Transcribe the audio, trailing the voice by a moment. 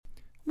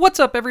What's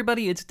up,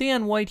 everybody? It's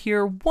Dan White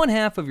here, one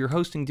half of your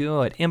hosting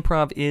duo at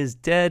Improv is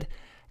Dead.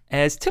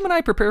 As Tim and I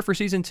prepare for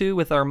Season 2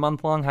 with our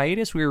month-long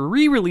hiatus, we're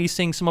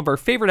re-releasing some of our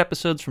favorite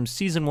episodes from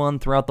Season 1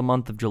 throughout the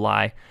month of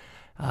July.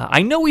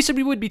 I know we said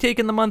we would be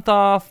taking the month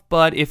off,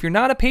 but if you're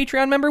not a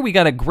Patreon member, we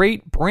got a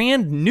great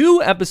brand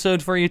new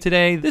episode for you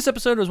today. This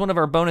episode was one of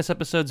our bonus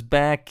episodes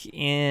back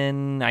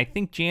in, I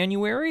think,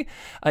 January.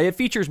 It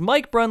features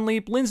Mike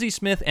Brunleap, Lindsay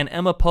Smith, and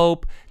Emma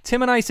Pope.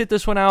 Tim and I sit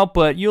this one out,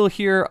 but you'll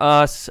hear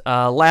us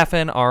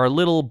laughing our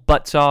little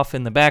butts off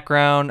in the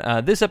background.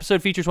 This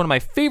episode features one of my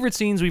favorite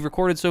scenes we've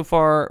recorded so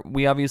far.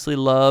 We obviously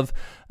love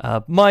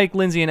Mike,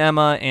 Lindsay, and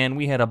Emma, and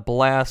we had a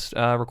blast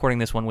recording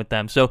this one with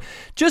them. So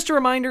just a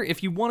reminder,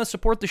 if you want to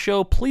support the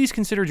show, please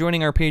consider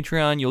joining our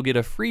Patreon. You'll get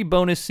a free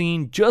bonus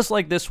scene just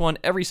like this one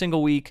every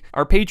single week.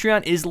 Our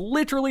Patreon is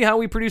literally how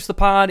we produce the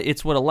pod.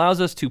 It's what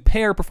allows us to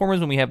pay our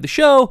performers when we have the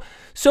show.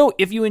 So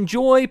if you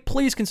enjoy,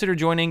 please consider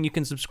joining. You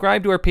can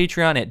subscribe to our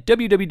Patreon at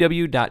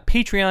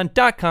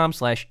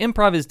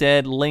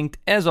www.patreon.com/improvisdead, linked,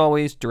 as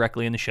always,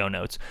 directly in the show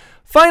notes.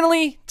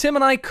 Finally, Tim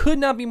and I could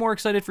not be more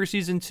excited for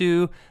Season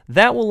 2.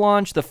 That will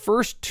launch the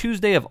first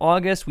Tuesday of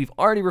August. We've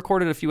already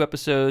recorded a few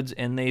episodes,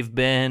 and they've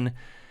been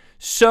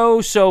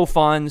so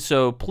fun,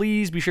 so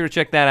please be sure to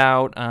check that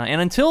out.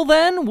 And until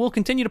then, we'll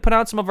continue to put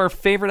out some of our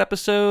favorite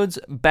episodes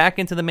back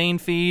into the main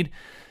feed,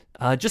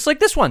 just like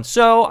this one.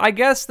 So I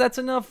guess that's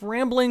enough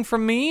rambling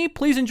from me.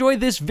 Please enjoy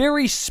this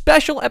very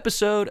special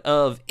episode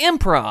of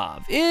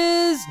Improv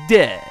is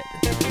Dead.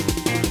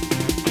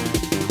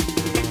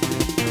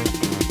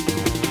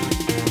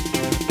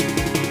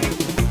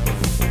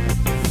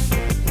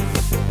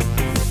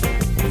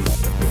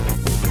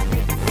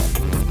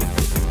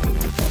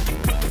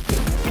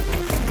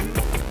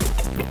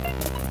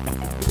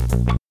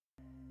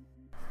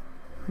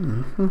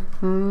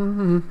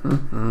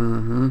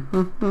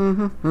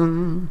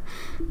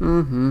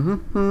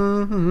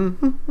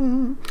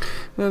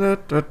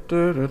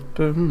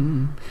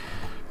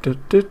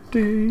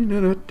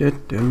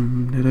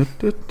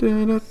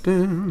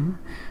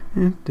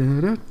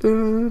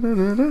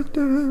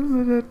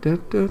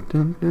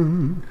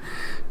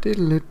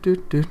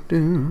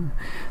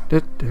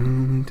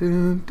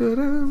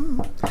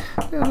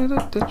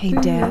 Hey,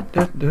 Dad.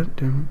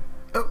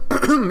 Oh,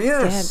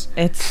 yes.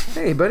 Dad,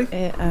 hey, buddy.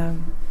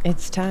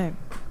 It's time.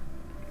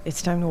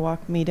 It's time to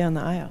walk me down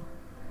the aisle.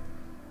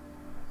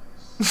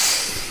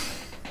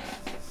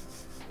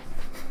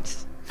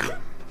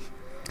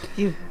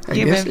 You I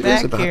give guess it it back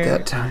is about here.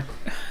 that time.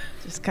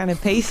 Just kind of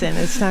pacing.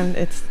 It's time.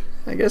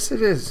 I guess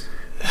it is.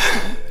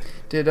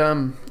 Did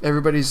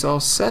everybody's all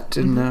set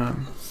and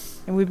and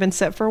we've been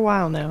set for a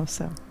while now.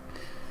 So.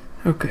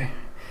 Okay.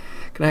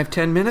 Can I have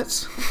 10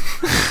 minutes?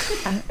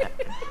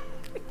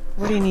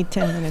 What do you need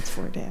 10 minutes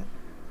for, Dad?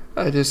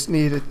 I just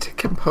needed to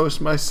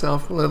compose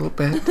myself a little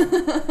bit.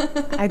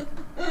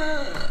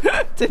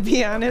 To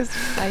be honest,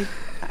 I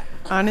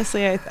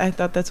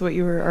thought that's what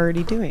you were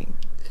already doing.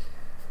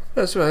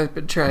 That's what I've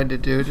been trying to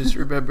do, just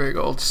remembering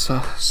old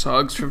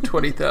songs from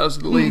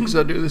 20,000 Leagues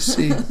Under the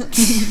Sea.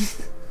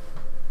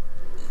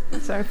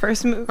 It's our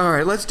first move. All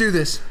right, let's do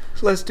this.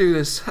 Let's do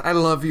this. I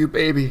love you,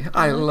 baby.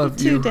 I love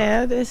you. Too,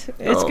 Dad. It's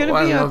gonna be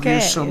I love okay.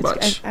 you so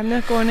much. I'm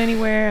not going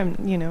anywhere.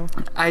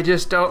 I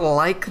just don't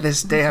like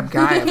this damn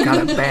guy. I've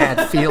got a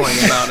bad feeling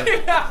about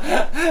it.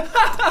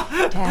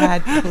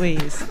 Dad,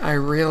 please. I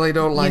really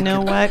don't like it. You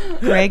know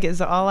what? Greg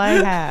is all I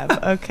have,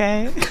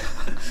 okay?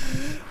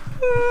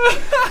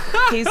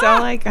 He's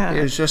all I got.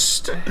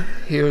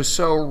 He was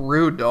so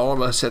rude to all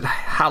of us at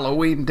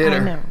Halloween dinner.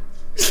 I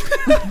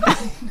know.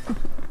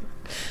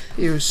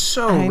 He was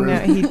so rude.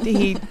 I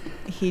know.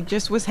 He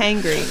just was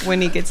hangry.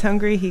 When he gets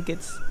hungry, he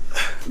gets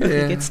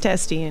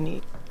testy,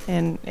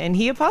 and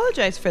he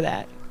apologized for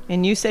that.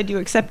 And you said you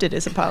accepted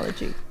his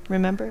apology.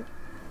 Remember,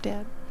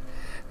 Dad?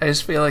 I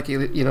just feel like he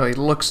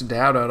looks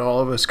down on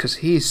all of us because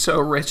he's so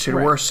rich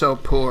and we're so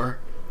poor.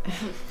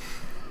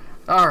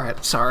 All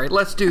right, sorry.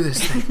 Let's do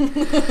this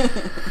thing.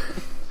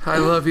 I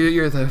love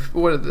you.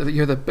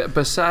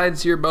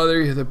 Besides your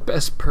mother, you're the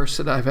best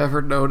person I've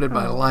ever known in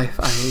my life.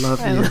 I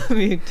love you. I love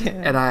you,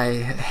 Dad. And I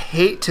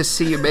hate to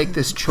see you make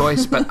this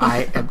choice, but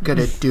I am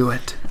gonna do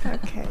it.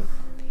 Okay.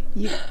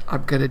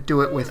 I'm gonna do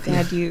it with you.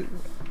 Dad,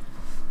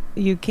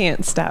 you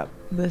can't stop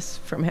this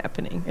from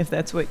happening if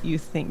that's what you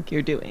think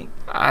you're doing.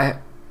 I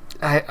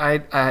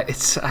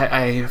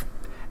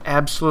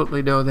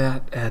absolutely know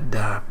that, and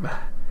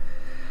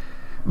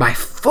my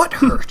foot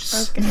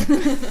hurts.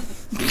 Okay.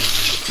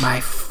 My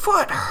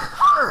foot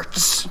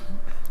hurts.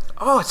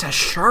 Oh, it's a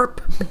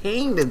sharp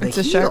pain in the heel. It's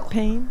a sharp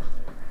pain.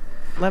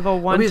 Level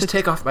 1. Let me just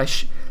take off my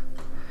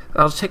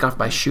I'll just take off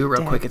my shoe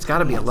real quick. It's got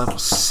to be a level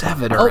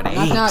 7 or an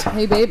 8.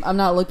 Hey, babe, I'm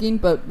not looking,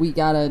 but we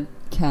gotta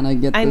kind of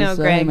get this. I know,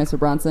 Greg. Mr.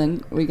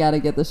 Bronson, we gotta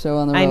get the show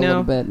on the road a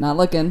little bit. Not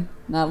looking,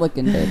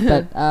 babe.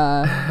 But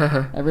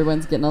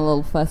everyone's getting a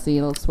little fussy,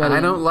 a little sweaty. I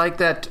don't like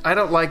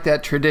that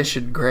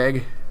tradition,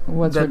 Greg.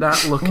 The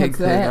not looking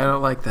thing. that? I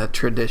don't like that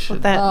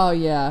tradition. Oh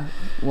yeah.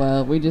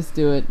 Well, we just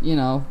do it.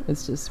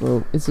 It's just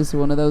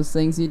one of those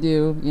things you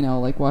do.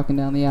 Like walking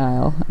down the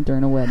aisle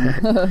during a wedding,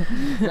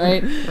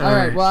 right? All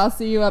right. Well, I'll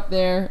see you up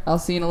there. I'll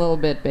see you in a little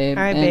bit, babe.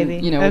 All right,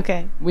 baby.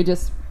 Okay. We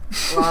just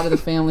a lot of the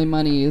family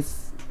money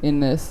is in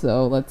this,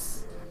 so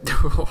let's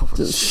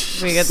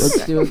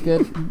just do a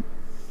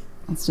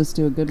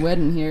good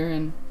wedding here,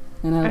 and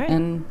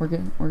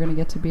we're gonna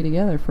get to be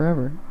together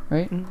forever,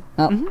 right?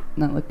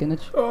 Not looking at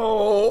you.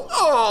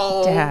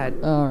 Oh, Dad.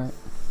 All right.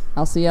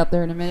 I'll see you out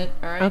there in a minute.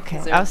 All right. Okay.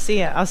 I'll see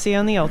you. I'll see you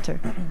on the altar.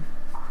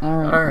 All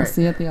right. I'll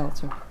see you at the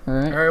altar. All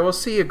right. All right. We'll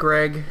see you,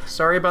 Greg.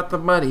 Sorry about the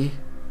money.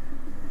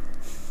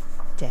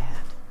 Dad.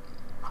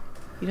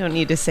 You don't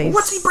need to say.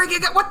 What's he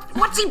bringing up?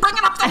 What's he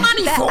bringing up the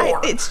money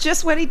for? It's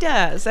just what he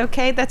does.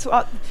 Okay. That's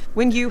all.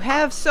 When you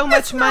have so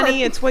much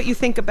money, it's what you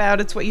think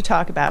about. It's what you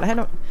talk about. I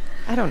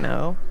don't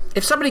know.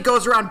 If somebody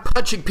goes around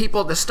punching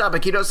people in the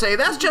stomach, you don't say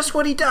that's just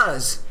what he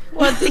does.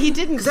 Well, he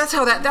didn't. 'Cause that's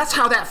how that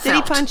felt. Did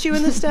he punch you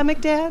in the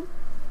stomach, Dad?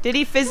 Did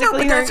he physically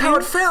hurt you? No, but that's how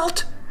it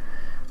felt.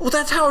 Well,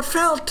 that's how it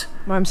felt.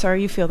 Well, I'm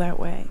sorry you feel that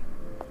way.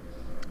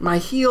 My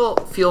heel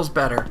feels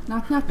better.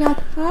 Knock, knock,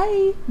 knock.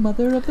 Hi,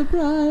 mother of the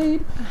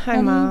bride. Hi,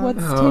 Honey, Mom.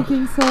 what's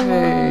taking so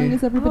long?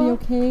 Is everybody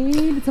okay?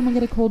 Did someone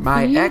get a cold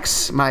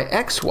feet? My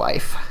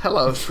ex-wife.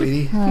 Hello,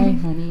 sweetie. Hi,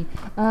 honey.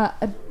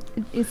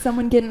 Is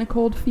someone getting a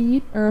cold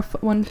feet or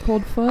one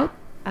cold foot?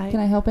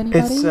 Can I help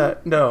anybody?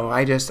 It's no.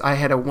 I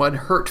had a one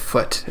hurt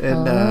foot,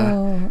 and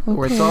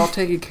it's all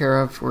taken care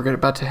of. We're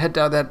about to head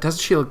down that. Doesn't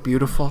she look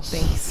beautiful?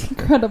 Thanks.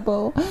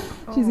 Incredible.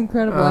 She's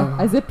incredible.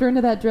 I zipped her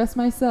into that dress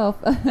myself.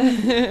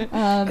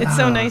 It's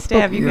so nice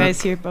to have you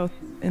guys here both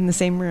in the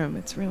same room.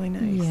 It's really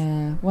nice.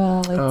 Yeah.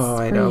 Well, it's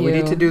I know. We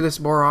need to do this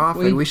more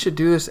often. We should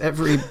do this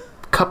every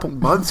couple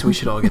months. We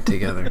should all get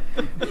together.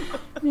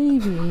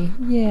 Maybe.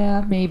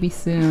 Yeah. Maybe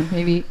soon.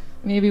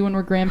 Maybe when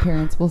we're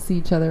grandparents, we'll see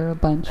each other a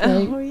bunch,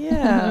 right? Oh,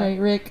 yeah. All right,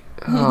 Rick.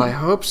 Oh, I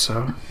hope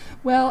so.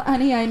 Well,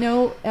 honey, I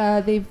know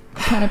they've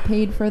kind of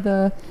paid for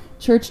the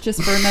church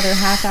just for another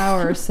half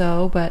hour or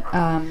so, but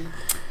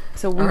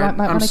so we might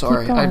want to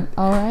keep going.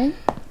 All right?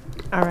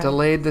 All right.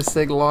 Delayed this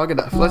thing long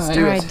enough. Let's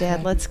do it. All right,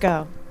 Dad, let's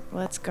go.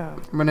 Let's go.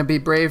 I'm going to be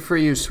brave for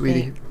you,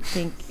 sweetie.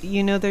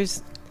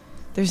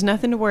 There's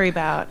nothing to worry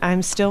about.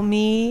 I'm still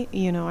me.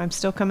 I'm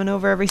still coming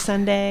over every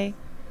Sunday.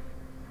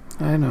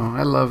 I know.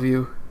 I love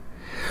you.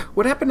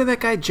 What happened to that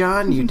guy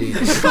John you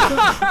dated?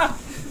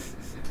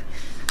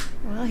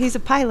 Well, he's a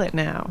pilot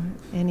now,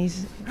 and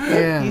he's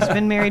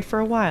been married for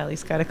a while.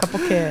 He's got a couple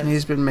kids.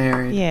 He's been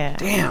married. Yeah.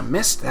 Damn,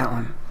 missed that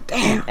one.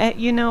 Damn. And,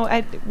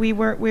 we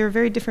were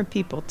very different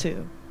people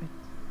too.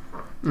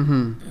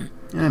 Mm-hmm.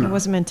 I know. It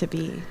wasn't meant to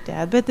be,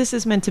 Dad, but this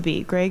is meant to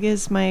be. Greg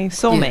is my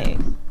soulmate.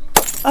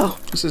 Yeah. Oh,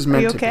 this is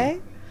meant to be. Are you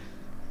okay?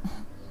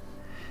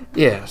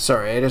 Yeah,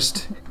 sorry. I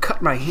just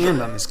cut my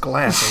hand on this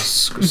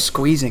glass. I was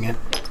squeezing it.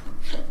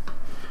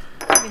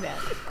 Give me that.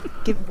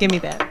 Give me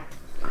that.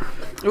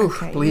 Ooh,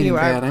 bleeding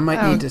bad. I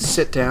might need to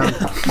sit down.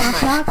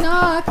 Knock, knock,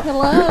 knock.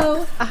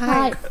 Hello.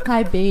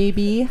 Hi,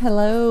 baby.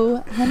 Hello,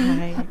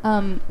 honey.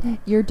 Hi.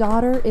 Your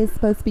daughter is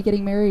supposed to be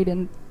getting married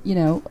in,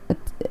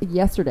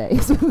 yesterday,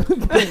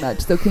 pretty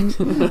much. So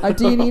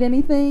do you need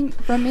anything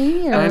from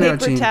me? Or I know,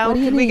 paper towel?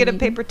 Can we get a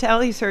paper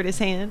towel? He's hurt his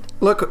hand.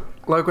 Look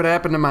what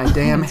happened to my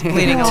damn hand.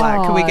 Bleeding a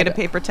lot. Can we get a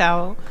paper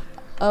towel?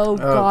 Oh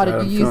God,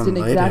 have you used an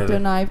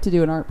X-Acto knife to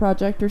do an art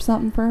project or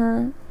something for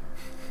her?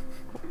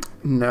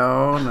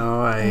 No,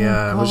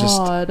 I was just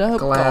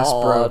glass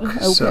broke.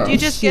 Okay. So. Do you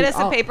just get us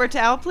a paper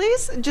towel,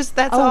 please? Just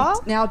that's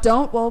all? Now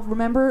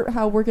remember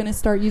how we're going to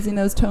start using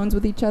those tones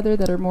with each other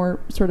that are more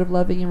sort of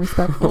loving and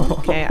respectful?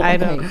 Okay, I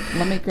don't.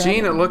 Let me grab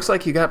Gene, it looks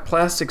like you got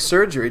plastic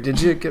surgery.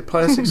 Did you get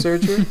plastic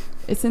surgery?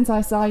 Since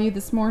I saw you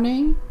this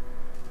morning.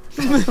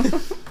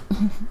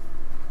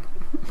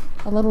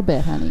 A little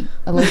bit, honey.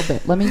 A little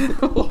bit. Let me.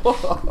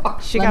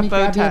 She got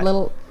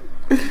Botox.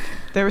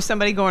 There was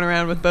somebody going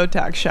around with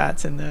Botox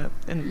shots the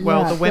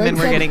women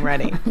were getting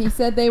ready. He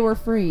said they were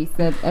free.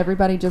 Said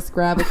everybody just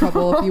grab a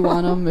couple if you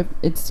want them. If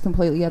it's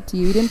completely up to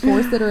you. He didn't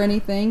force it or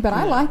anything.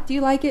 But do you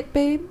like it,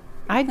 babe?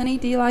 Honey,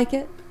 do you like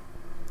it?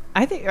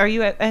 I think. Are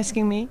you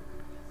asking me?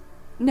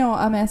 No,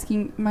 I'm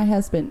asking my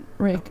husband,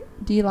 Rick.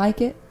 Do you like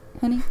it,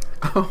 honey?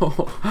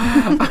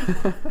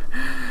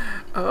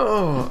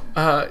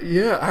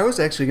 Yeah. I was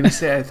actually going to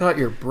say I thought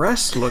your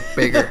breasts looked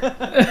bigger.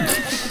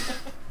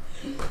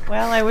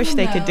 Well, I wish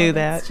they could do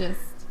that.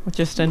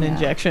 Just an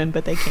injection,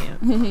 but they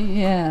can't.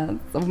 Yeah,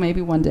 so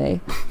maybe one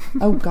day.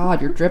 Oh God,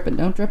 you're dripping.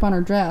 Don't drip on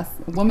her dress.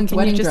 A woman's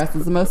wedding dress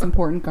is the most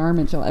important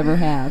garment she'll ever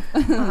have.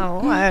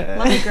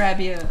 Let me grab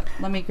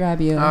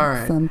you All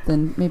right.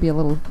 something. Maybe a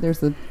little.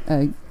 There's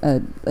a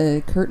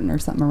curtain or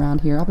something around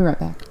here. I'll be right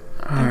back.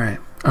 All right.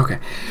 Okay.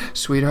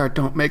 Sweetheart,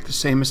 don't make the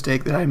same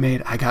mistake that I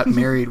made. I got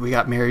married. We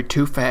got married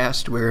too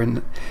fast. We were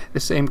in the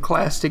same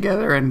class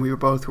together, and we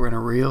were in a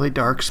really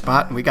dark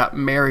spot, and we got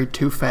married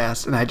too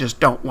fast, and I just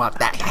don't want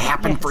that to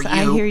happen for you.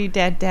 I hear you,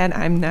 Dad.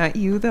 I'm not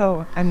you,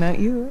 though. I'm not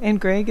you. And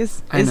Greg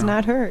is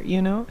not her,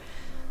 I'm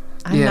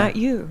not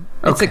you.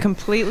 Okay. It's a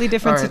completely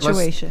different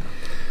situation.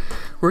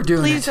 We're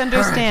doing Please it.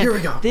 understand. All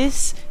right, here we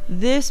go.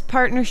 This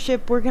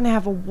partnership, we're gonna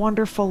have a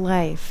wonderful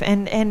life,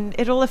 and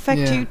it'll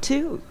affect Yeah. you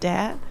too,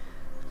 Dad.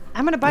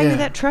 I'm gonna buy you Yeah.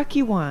 that truck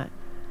you want.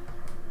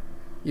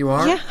 You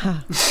are? Yeah.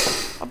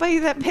 I'll buy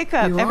you that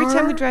pickup. You Every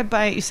time we are? drive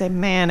by it, you say,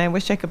 "Man, I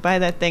wish I could buy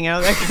that thing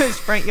out of that guy's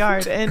front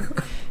yard." And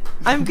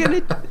I'm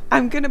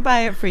gonna buy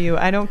it for you.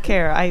 I don't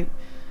care.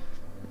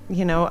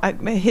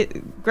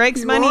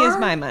 Greg's money is are?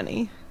 my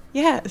money.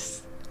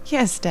 Yes,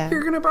 Dad.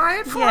 You're gonna buy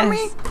it for Yes.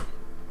 me?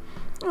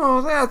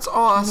 Oh, that's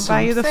awesome.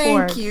 buy you the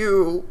Thank Ford.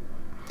 you.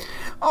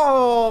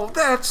 Oh,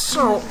 that's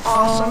so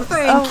awesome.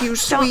 Thank you,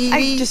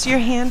 sweetie. Just your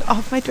hand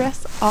off my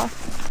dress.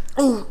 Off.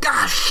 Oh,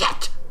 gosh,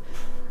 shit.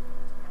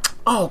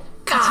 Oh,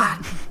 God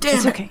damn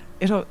It's it. okay.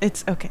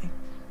 It's okay.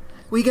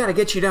 We gotta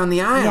get you down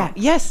the aisle. Yeah.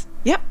 Yes.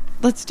 Yep.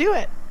 Let's do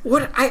it.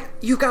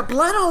 You got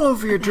blood all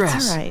over your dress.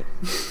 It's all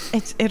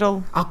right.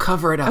 It'll. I'll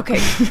cover it up. Okay.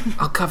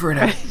 I'll cover it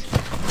up.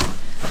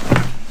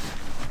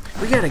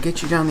 We gotta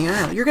get you down the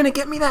aisle. You're gonna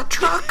get me that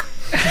truck?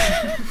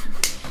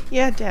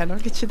 Yeah, Dad. I'll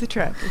get you the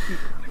truck.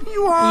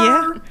 You are?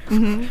 Yeah.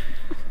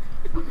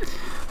 Mm-hmm.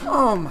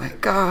 Oh, my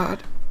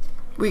God.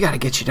 We gotta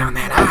get you down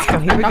that Oh, aisle.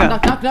 here we go.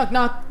 Knock, knock, knock,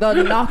 knock. The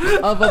knock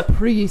of a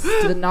priest.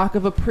 The knock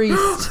of a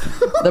priest.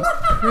 The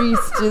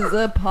priest is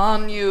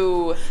upon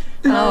you.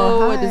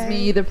 Hello, it is hi.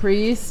 me, the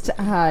priest.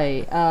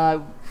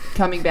 Hi.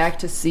 Coming back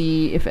to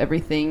see if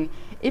everything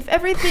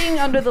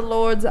under the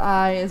Lord's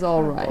eye is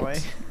all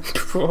right.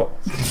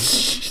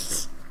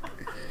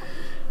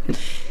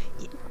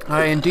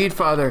 Aye, indeed,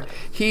 Father.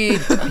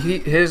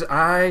 His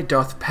eye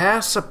doth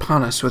pass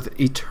upon us with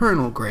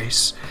eternal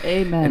grace.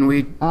 Amen. And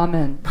we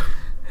Amen.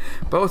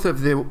 both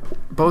of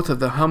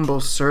the humble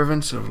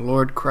servants of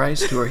Lord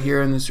Christ who are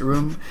here in this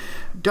room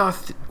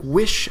doth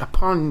wish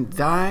upon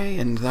thy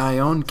and thy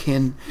own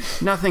kin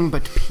nothing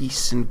but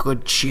peace and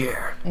good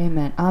cheer.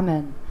 Amen.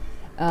 Amen.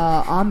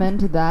 Amen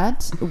to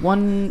that.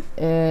 One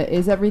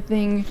is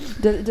everything.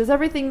 Does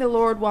everything the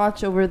Lord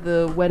watch over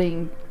the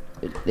wedding?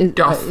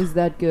 Doth. Is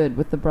that good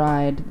with the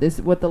bride?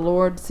 Is what the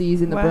Lord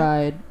sees in the What?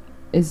 bride?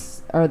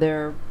 Is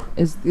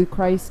the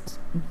Christ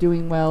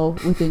doing well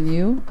within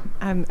you?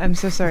 I'm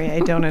so sorry. I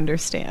don't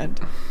understand.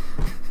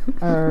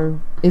 Or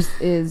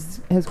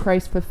has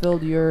Christ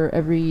fulfilled your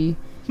every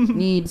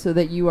need so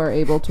that you are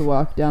able to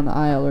walk down the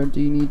aisle, or do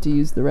you need to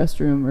use the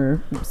restroom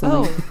or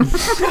something?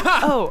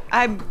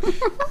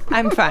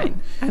 I'm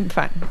fine. I'm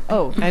fine.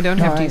 Oh, I don't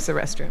have all to right. use the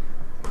restroom.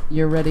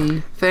 You're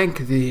ready. Thank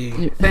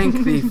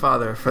thee,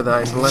 Father, for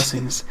thy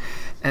blessings,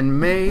 and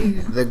may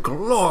the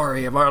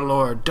glory of our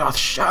Lord doth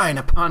shine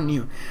upon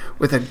you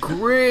with a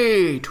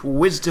great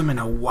wisdom and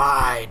a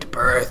wide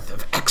birth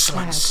of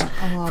excellence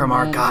from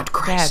our Amen. God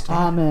Christ. Dad,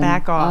 Amen.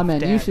 back off, Amen.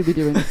 Dad. You should be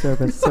doing the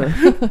service,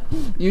 sir.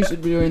 You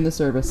should be doing the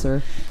service, sir.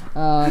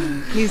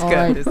 He's all good,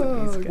 right. isn't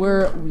he? He's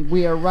good.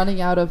 We are running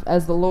out of,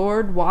 as the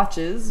Lord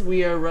watches,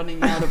 we are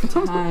running out of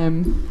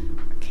time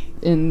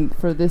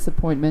for this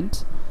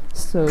appointment.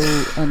 So,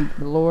 and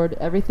the Lord,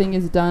 everything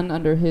is done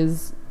under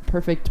His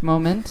perfect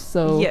moment.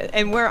 So Yeah,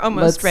 and we're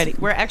almost ready.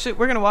 We're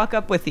gonna walk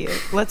up with you.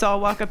 Let's all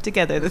walk up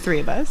together, the three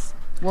of us.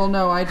 Well,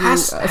 no, I do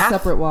Has- a hath-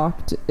 separate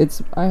walk.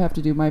 I have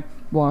to do my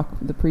walk,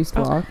 the priest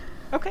walk,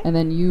 Okay. and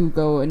then you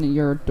go in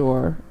your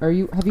door.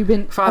 Have you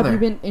been Father.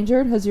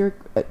 injured? Has your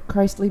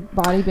Christly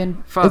body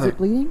been? Is Father. it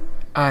bleeding?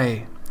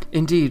 Aye,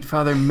 indeed,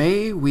 Father,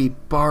 may we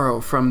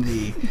borrow from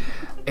thee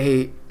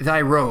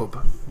thy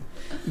robe,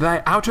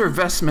 thy outer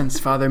vestments,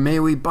 Father, may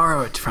we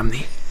borrow it from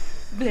thee.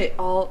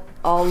 All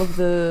of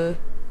the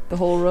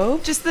whole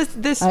robe. Just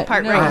this I-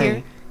 part no. right here.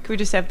 Aye. Can we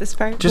just have this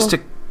part? Just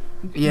Well,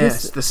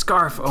 yes, this the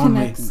scarf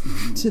only.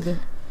 Connects to the.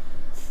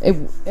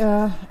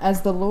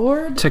 As the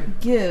Lord To-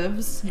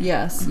 gives,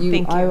 yes,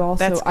 Thank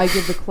you. I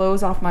give the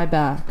clothes off my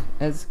back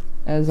as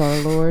our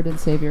Lord and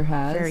Savior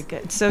has. Very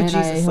good. So And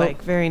I Jesus-like.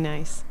 hope- Very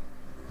nice.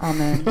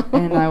 Amen.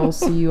 And I will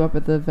see you up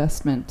at the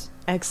vestment.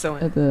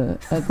 Excellent. At the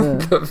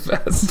The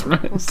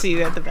vestment. We'll see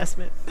you at the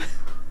vestment.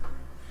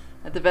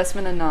 at the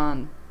vestment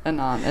anon.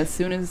 As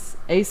soon as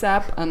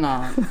ASAP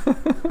anon.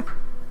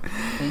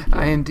 Thank you.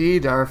 Aye,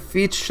 indeed, our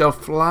feet shall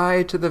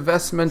fly to the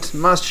vestment,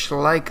 much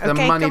like the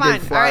Okay, money come on.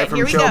 did All fly right, from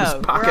here we Job's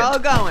go. pocket. We're all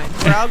going.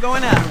 We're all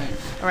going up.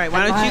 All right,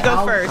 why don't you go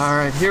I'll- first? All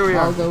right, here we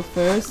I'll are. go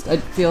first. I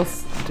feel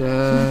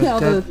Now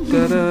the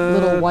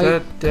little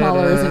white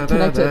collar isn't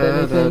connected to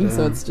anything,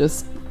 so it's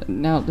just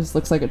now it just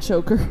looks like a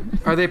choker.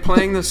 Are they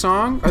playing the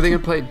song? Are they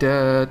gonna play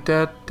da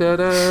da da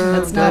da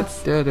That's da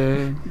not- da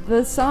da?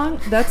 The song,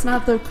 that's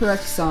not the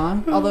correct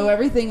song. Although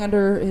everything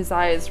under his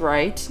eye is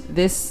right,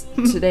 this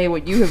today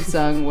what you have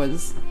sung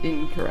was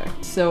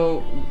incorrect.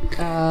 So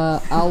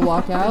I'll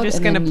walk out. I'm just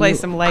and going to then play you-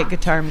 some light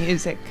guitar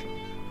music.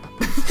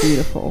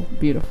 Beautiful,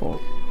 beautiful.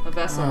 A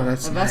vessel, Oh,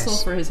 that's a vessel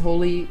nice. for his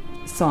holy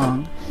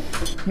song.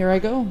 Here I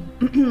go.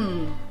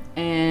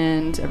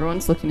 And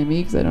everyone's looking at me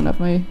because I don't have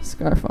my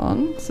scarf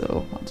on,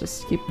 so I'll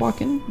just keep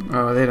walking.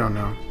 Oh, they don't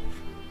know.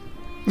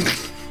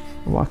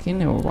 We're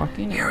walking, and we're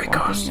walking. and Here we're we go.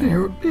 walking, and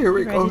we're- Here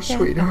we go, Ready, Dad?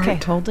 sweetheart.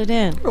 Okay, hold it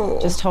in. Oh,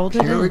 Just hold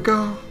it Here in. we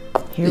go.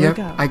 Here Yep,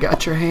 we go. I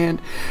got your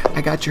hand.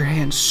 I got your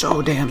hand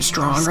so damn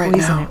strong right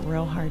Squeezing now. it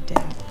real hard,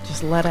 Dad.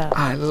 Just let up.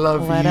 I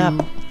love Let you.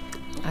 up.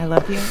 I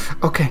love you.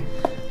 Okay.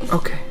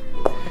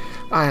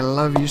 I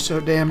love you so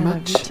damn I love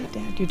much. you too,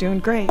 Dad. You're doing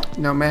great.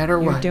 No matter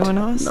You're what. doing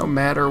awesome. No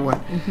matter what.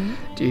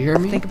 Do you hear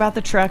me? Think about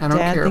the truck, I don't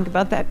Dad. care. Think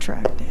about that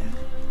truck, Dad.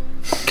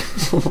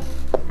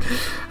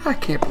 I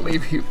can't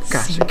believe you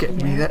guys are getting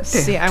me that damn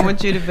See, I truck.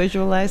 want you to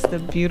visualize the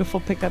beautiful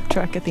pickup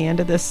truck at the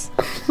end of this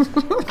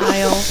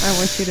aisle. I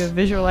want you to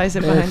visualize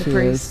it There behind she the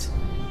priest. is.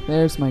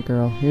 There's my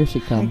girl. Here she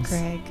Hi, comes.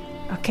 Greg.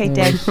 Okay,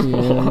 There Dad. she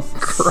is.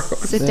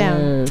 Sit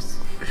down.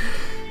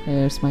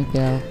 There's my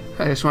gal.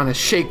 I just want to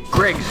shake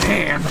Greg's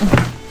hand.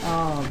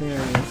 Oh, there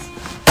he is.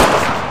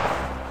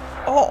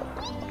 Oh.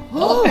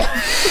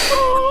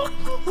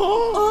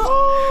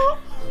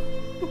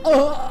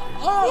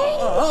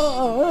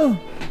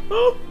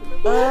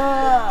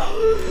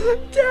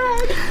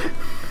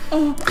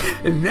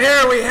 And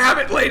there we have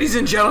it, ladies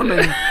and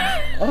gentlemen.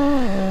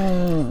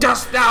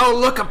 Dost thou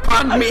look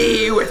upon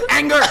me with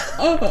anger?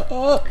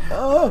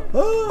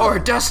 Or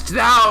dost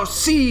thou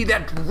see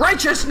that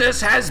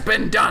righteousness has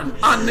been done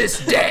on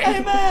this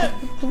day?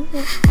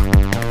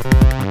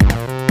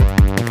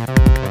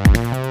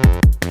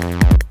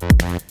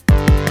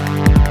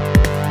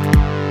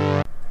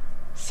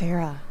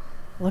 Sarah,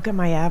 look at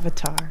my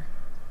avatar.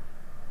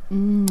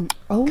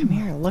 Oh, Come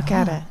here, look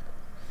at it.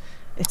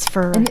 It's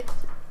for... And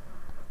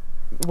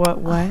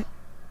What?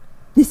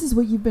 this is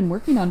what you've been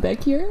working on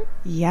back here?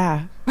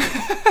 Yeah.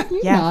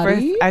 You Yeah,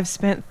 naughty. I've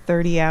spent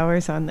 30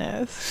 hours on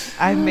this.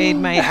 I made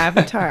my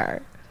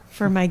avatar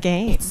for my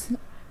game.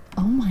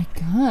 Oh my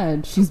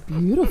god, she's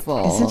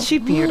beautiful. Isn't she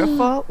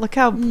beautiful? Look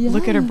at her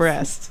Yes.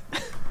 breast.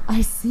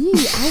 I see.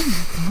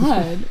 Oh my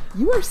god.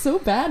 You are so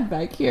bad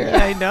back here.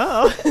 I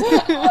know.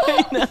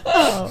 I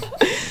know.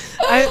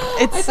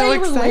 It's I so thought you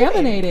were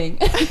exciting. laminating.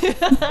 I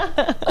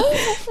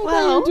thought you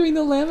Well- were doing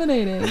the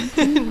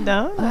laminating.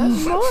 No, not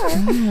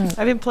anymore.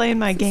 I've been playing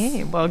my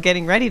game. Well,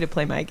 getting ready to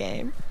play my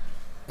game.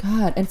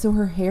 God, and so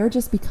her hair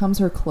just becomes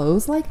her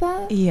clothes like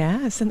that?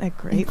 Yeah, isn't that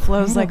great?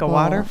 Flows like a Incredible.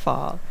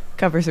 waterfall.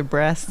 Covers her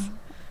breasts.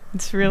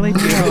 It's really Wow.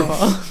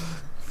 beautiful.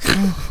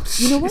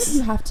 You know what?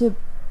 You have to,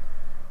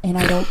 and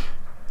I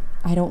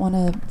don't want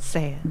to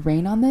Say it.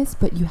 rain on this,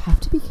 but you have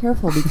to be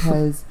careful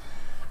because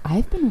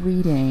I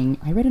read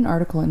an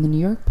article in the New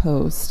York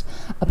Post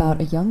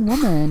about a young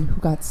woman who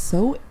got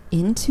so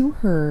into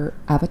her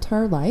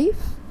avatar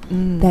life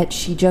that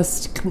she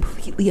just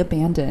completely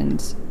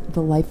abandoned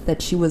the life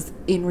that she was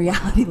in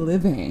reality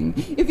living.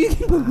 If you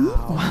can believe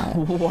that.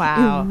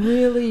 Wow. It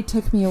really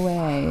took me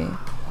away.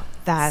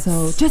 That's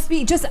So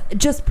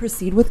just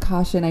proceed with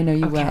caution. I know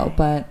you Okay. will,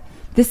 but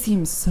this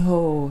seems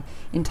so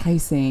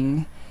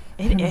enticing.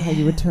 I It don't know how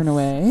you would turn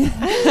away.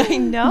 I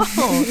know.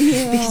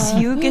 Because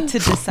you get to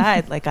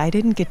decide. Like, I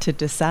didn't get to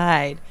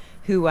decide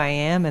who I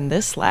am in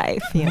this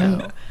life, you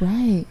know.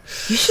 Right.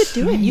 You should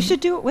do it. You should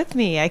do it with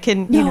me. I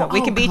can, you No, know,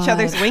 we oh can be each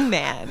other's God.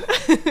 wingman.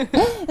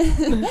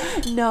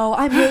 No,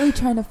 I'm really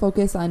trying to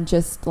focus on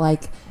just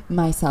like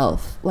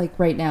myself, like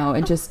right now,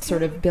 and just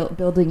sort of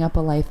building up a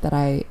life that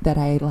I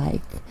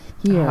like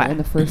here Oh, in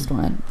the first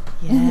one.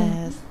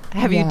 Yes.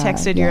 Have you Yeah,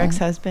 texted your yeah.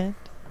 ex-husband?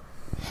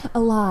 A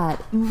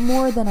lot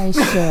more than I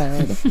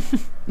should,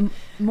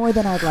 more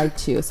than I'd like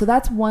to. So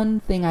that's one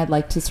thing I'd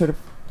like to sort of,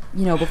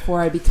 you know, before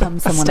I become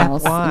someone Step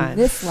else one. in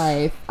this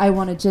life, I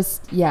want to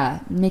just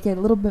make it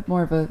a little bit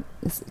more of a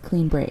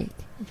clean break.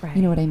 Right.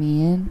 You know what I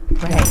mean?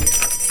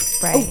 Right.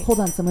 Right. Oh, hold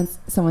on,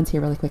 someone's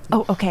here really quickly.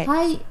 Oh, okay.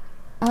 Hi,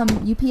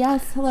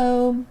 UPS.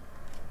 Hello.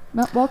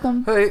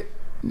 Welcome. Hey,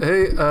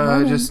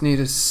 Morning. just need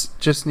a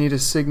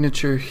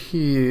signature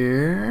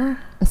here.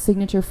 A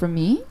signature from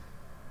me.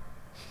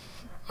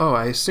 Oh,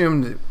 I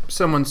assumed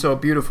someone so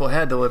beautiful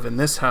had to live in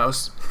this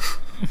house.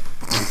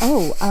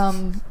 Oh,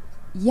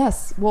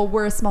 yes. Well,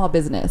 we're a small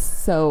business,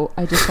 so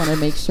I just want to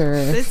make sure.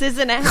 This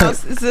isn't a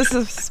house. This is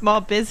a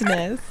small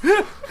business.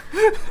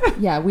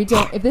 Yeah, we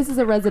don't. If this is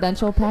a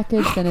residential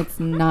package, then it's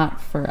not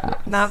for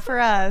us. Not for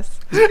us.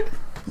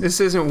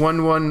 This isn't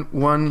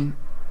 111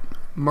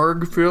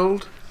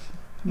 Margfield.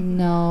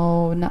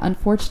 No,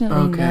 unfortunately,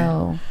 Okay.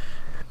 no.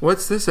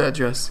 What's this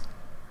address?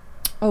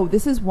 Oh,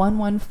 this is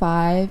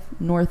 115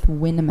 North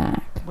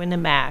Winnemac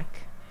Winnemac.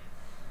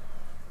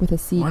 with a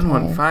CK.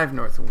 115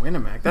 North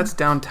Winnemac. That's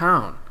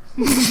downtown.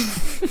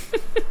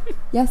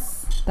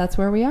 Yes, that's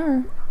where we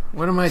are.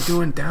 What am I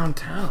doing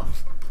downtown?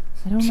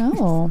 I don't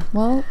know.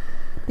 Well,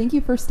 thank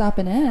you for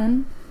stopping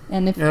in.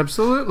 And if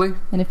Absolutely.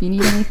 you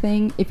need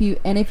anything, if you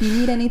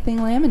need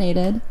anything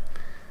laminated,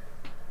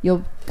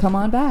 you'll come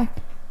on back.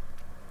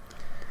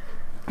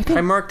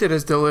 I marked it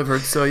as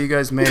delivered, so you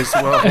guys may as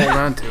well hold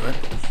on to it.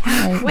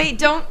 Right. Wait,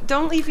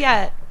 don't leave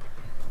yet.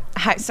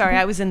 Hi, sorry,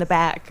 I was in the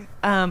back.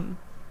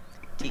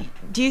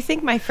 Do you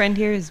think my friend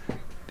here is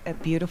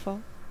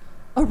beautiful?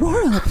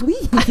 Aurora,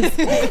 please.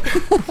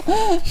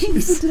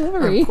 He's the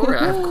delivery.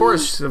 Of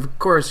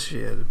course she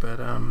is. But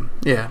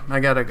yeah, I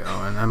gotta go,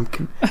 and I'm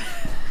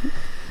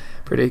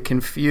pretty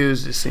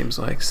confused. It seems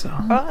like so.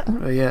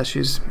 But yeah,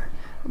 she's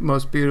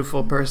most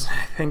beautiful person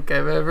I think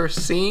I've ever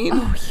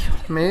seen.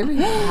 Maybe.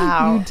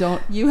 Wow.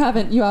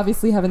 You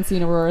obviously haven't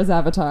seen Aurora's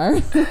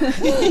avatar.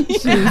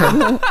 she's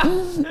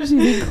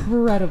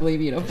incredibly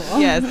beautiful.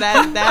 Yes,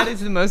 that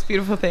is the most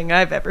beautiful thing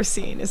I've ever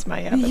seen is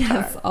my avatar.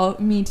 Yes,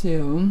 me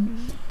too.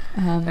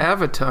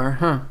 Avatar,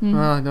 huh?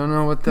 Well, I don't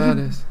know what that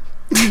is.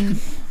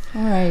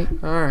 All right.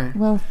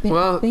 Well,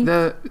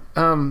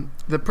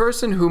 the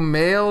person who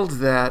mailed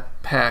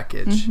that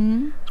package,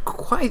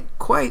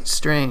 quite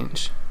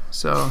strange.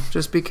 So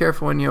just be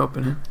careful when you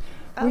open it.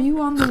 Were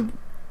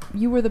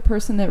you were the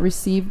person that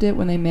received it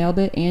when they mailed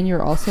it, and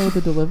you're also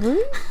the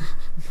delivery?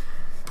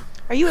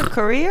 Are you a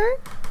courier?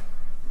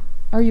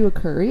 Are you a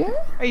courier?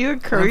 Are you a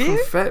courier?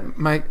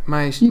 My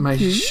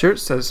shirt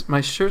says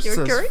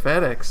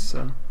FedEx.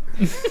 So.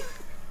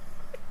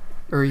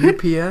 Or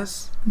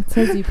UPS. It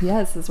says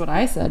UPS is what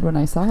I said when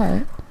I saw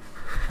it.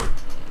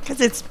 Because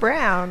it's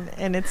brown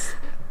and it's...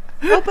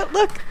 Oh, but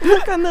look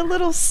on the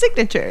little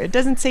signature. It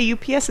doesn't say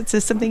UPS, it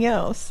says something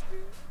else.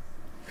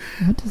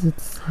 What does it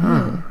say?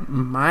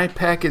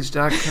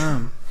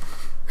 MyPackage.com.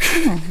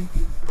 Oh,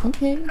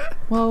 okay.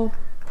 Well...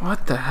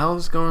 What the hell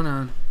is going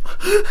on?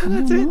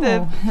 I don't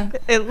know.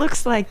 It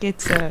looks like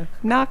it's a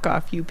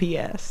knockoff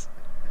UPS.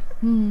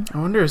 I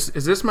wonder, is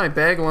this my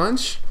bag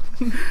lunch?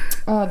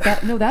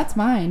 No, that's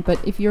mine. But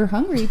if you're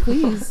hungry,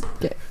 please,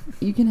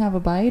 you can have a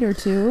bite or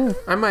two.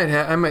 I might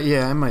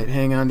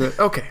hang on to it.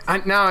 Okay,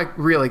 now I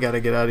really got to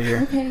get out of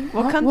here. Okay.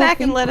 Well, come back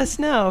and let us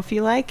know if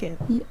you like it.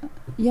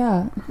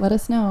 Yeah, let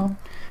us know.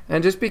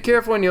 And just be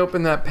careful when you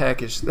open that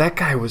package. That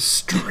guy was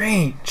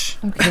strange.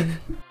 Okay.